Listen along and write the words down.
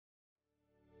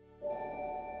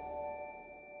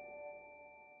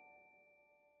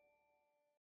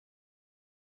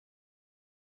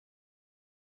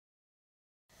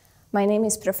My name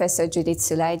is Professor Judit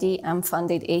Szulágyi. I'm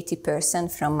funded 80%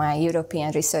 from my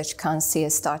European Research Council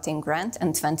starting grant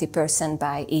and 20%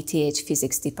 by ETH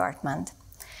Physics Department.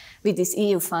 With this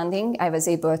EU funding, I was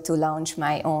able to launch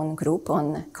my own group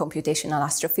on computational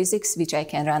astrophysics, which I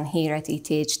can run here at ETH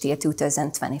till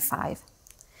 2025.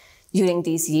 During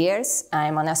these years,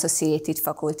 I'm an associated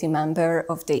faculty member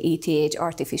of the ETH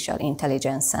Artificial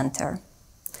Intelligence Center.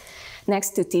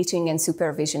 Next to teaching and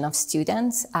supervision of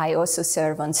students, I also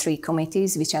serve on 3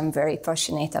 committees, which I'm very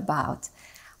passionate about.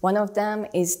 One of them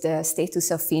is the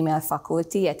status of female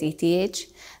faculty at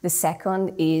ETH. The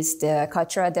second is the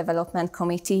Cultural Development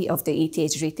Committee of the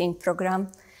ETH Reading Program.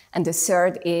 And the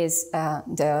third is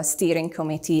the steering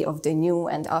committee of the new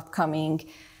and upcoming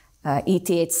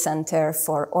ETH Center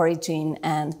for Origin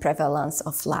and Prevalence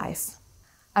of Life.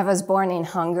 I was born in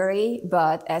Hungary,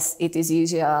 but as it is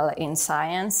usual in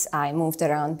science, I moved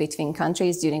around between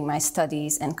countries during my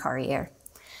studies and career.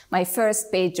 My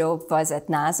first paid job was at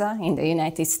NASA in the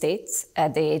United States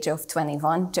at the age of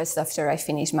 21, just after I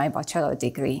finished my bachelor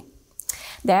degree.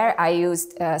 There, I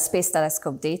used space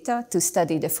telescope data to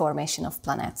study the formation of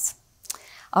planets.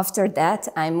 After that,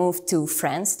 I moved to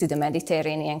France, to the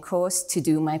Mediterranean coast, to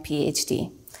do my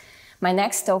PhD. My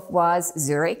next stop was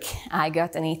Zurich. I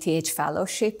got an ETH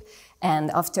fellowship,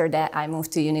 and after that, I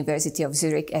moved to University of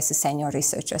Zurich as a senior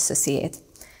research associate.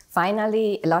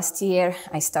 Finally, last year,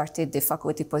 I started the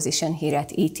faculty position here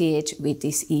at ETH with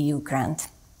this EU grant.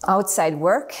 Outside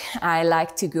work, I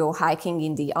like to go hiking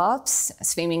in the Alps,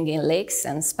 swimming in lakes,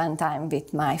 and spend time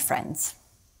with my friends.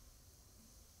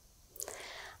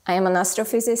 I am an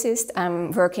astrophysicist.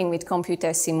 I'm working with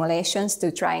computer simulations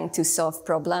to trying to solve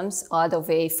problems all the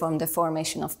way from the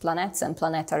formation of planets and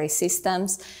planetary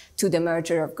systems to the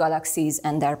merger of galaxies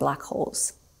and their black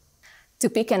holes. To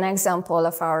pick an example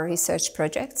of our research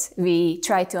projects, we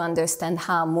try to understand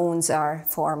how moons are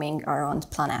forming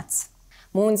around planets.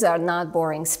 Moons are not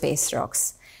boring space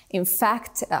rocks. In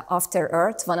fact, after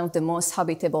Earth, one of the most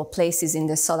habitable places in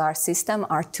the solar system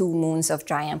are 2 moons of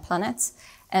giant planets,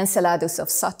 Enceladus of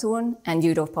Saturn and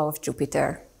Europa of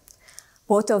Jupiter.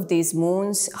 Both of these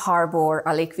moons harbor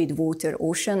a liquid water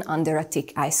ocean under a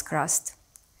thick ice crust.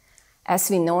 As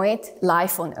we know it,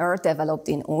 life on Earth developed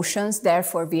in oceans,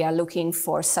 therefore we are looking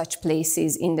for such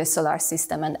places in the solar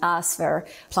system and elsewhere,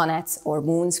 planets or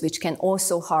moons which can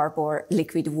also harbor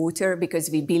liquid water because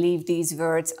we believe these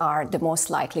worlds are the most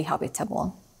likely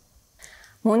habitable.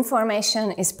 Moon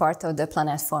formation is part of the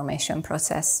planet formation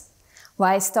process.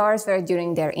 While stars were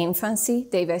during their infancy,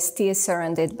 they were still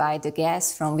surrounded by the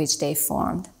gas from which they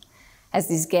formed. As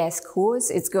this gas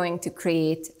cools, it's going to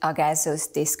create a gaseous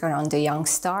disk around the young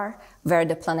star, where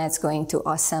the planet's going to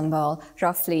assemble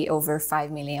roughly over 5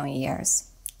 million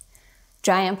years.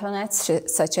 Giant planets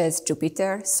such as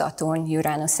Jupiter, Saturn,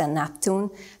 Uranus, and Neptune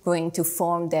going to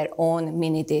form their own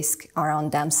mini-disk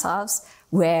around themselves,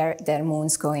 where their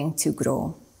moon's going to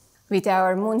grow. With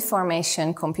our moon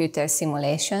formation computer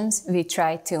simulations, we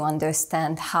try to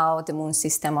understand how the moon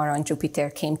system around Jupiter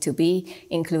came to be,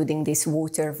 including this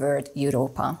water world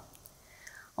Europa.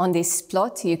 On this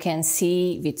plot, you can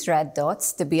see with red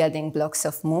dots the building blocks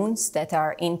of moons that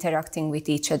are interacting with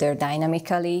each other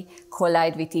dynamically,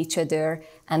 collide with each other,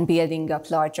 and building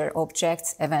up larger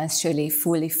objects, eventually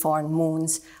fully formed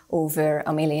moons over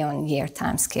a million-year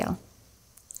timescale.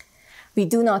 We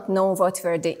do not know what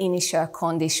were the initial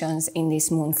conditions in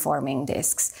these moon-forming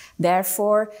disks.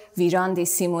 Therefore, we run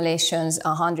these simulations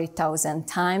 100,000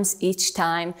 times, each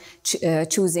time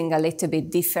choosing a little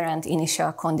bit different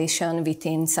initial condition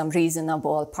within some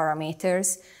reasonable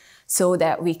parameters so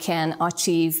that we can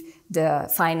achieve the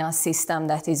final system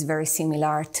that is very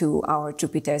similar to our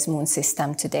Jupiter's moon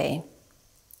system today.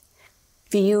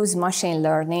 We use machine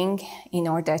learning in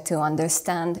order to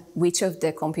understand which of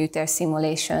the computer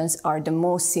simulations are the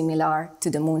most similar to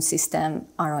the moon system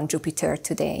around Jupiter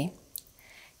today.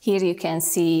 Here you can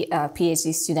see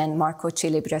PhD student Marco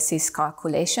Cilibrasi's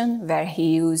calculation, where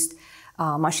he used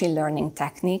a machine learning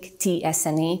technique,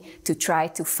 TSNE, to try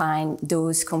to find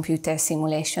those computer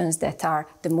simulations that are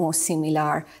the most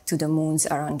similar to the moons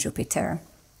around Jupiter.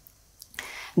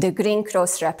 The green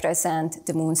cross represent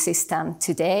the moon system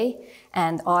today,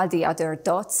 and all the other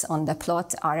dots on the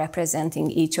plot are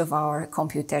representing each of our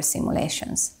computer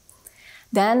simulations.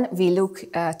 Then we look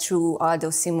through all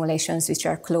those simulations which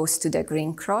are close to the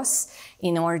green cross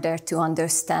in order to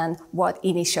understand what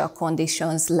initial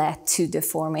conditions led to the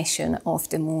formation of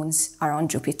the moons around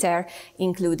Jupiter,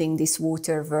 including this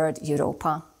water world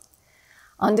Europa.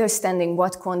 Understanding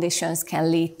what conditions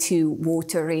can lead to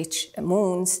water-rich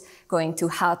moons, going to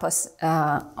help us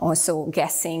also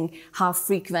guessing how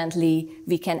frequently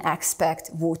we can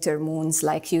expect water moons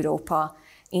like Europa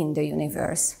in the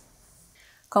universe.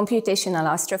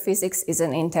 Computational astrophysics is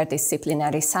an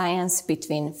interdisciplinary science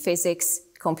between physics,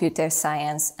 computer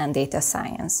science, and data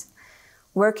science.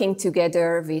 Working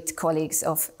together with colleagues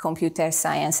of computer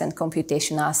science and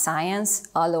computational science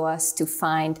allow us to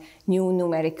find new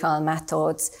numerical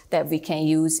methods that we can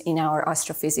use in our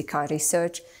astrophysical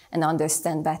research and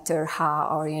understand better how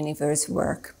our universe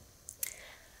works.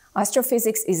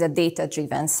 Astrophysics is a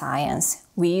data-driven science.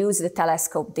 We use the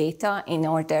telescope data in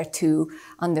order to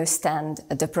understand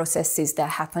the processes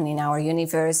that happen in our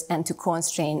universe and to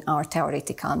constrain our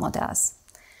theoretical models.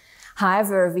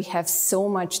 However, we have so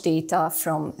much data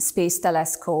from space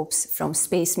telescopes, from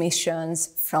space missions,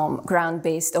 from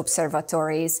ground-based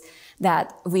observatories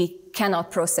that we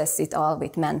cannot process it all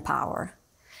with manpower.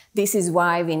 This is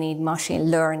why we need machine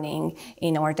learning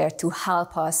in order to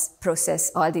help us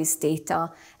process all this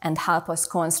data and help us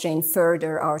constrain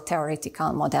further our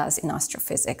theoretical models in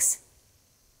astrophysics.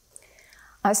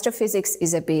 Astrophysics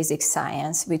is a basic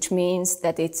science, which means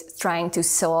that it's trying to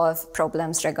solve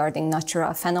problems regarding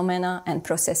natural phenomena and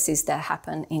processes that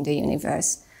happen in the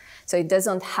universe. So it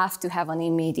doesn't have to have an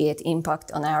immediate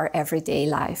impact on our everyday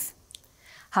life.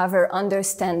 However,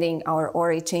 understanding our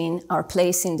origin, our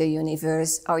place in the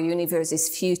universe, our universe's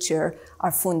future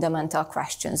are fundamental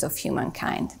questions of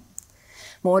humankind.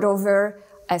 Moreover,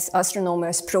 as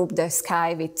astronomers probe the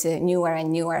sky with newer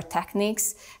and newer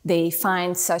techniques, they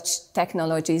find such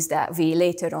technologies that we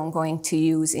later on going to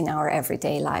use in our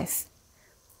everyday life.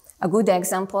 A good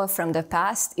example from the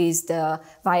past is the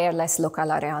wireless local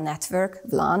area network,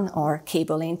 WLAN, or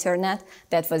cable internet,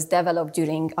 that was developed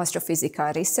during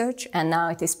astrophysical research, and now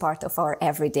it is part of our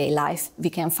everyday life. We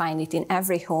can find it in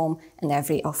every home and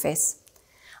every office.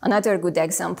 Another good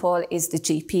example is the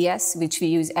GPS, which we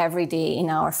use every day in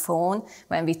our phone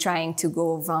when we're trying to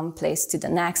go one place to the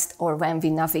next or when we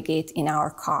navigate in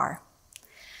our car.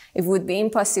 It would be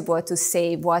impossible to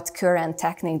say what current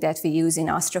technique that we use in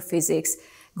astrophysics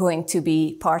going to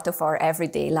be part of our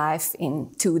everyday life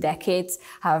in 2 decades.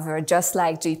 However, just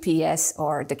like GPS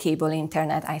or the cable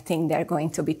internet, I think they're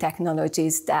going to be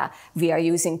technologies that we are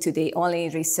using today only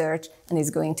in research and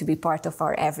is going to be part of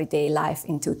our everyday life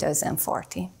in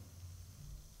 2040.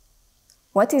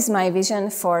 What is my vision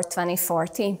for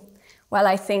 2040? Well,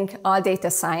 I think all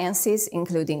data sciences,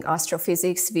 including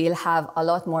astrophysics, will have a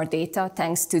lot more data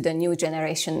thanks to the new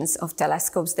generations of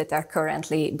telescopes that are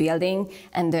currently building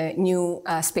and the new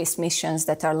space missions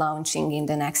that are launching in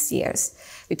the next years.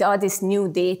 With all this new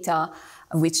data,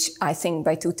 which I think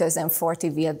by 2040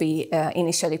 will be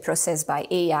initially processed by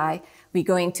AI, we're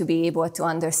going to be able to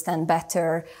understand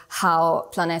better how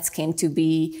planets came to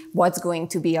be, what's going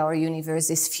to be our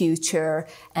universe's future,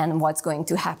 and what's going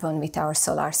to happen with our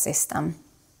solar system.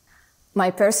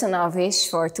 My personal wish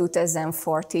for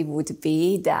 2040 would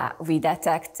be that we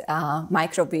detect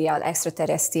microbial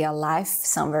extraterrestrial life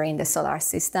somewhere in the solar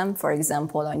system, for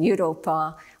example, on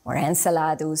Europa, or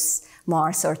Enceladus,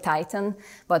 Mars, or Titan,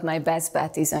 but my best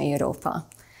bet is on Europa.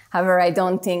 However, I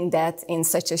don't think that in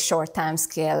such a short time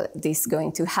scale this is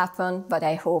going to happen, but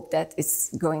I hope that it's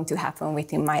going to happen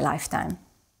within my lifetime.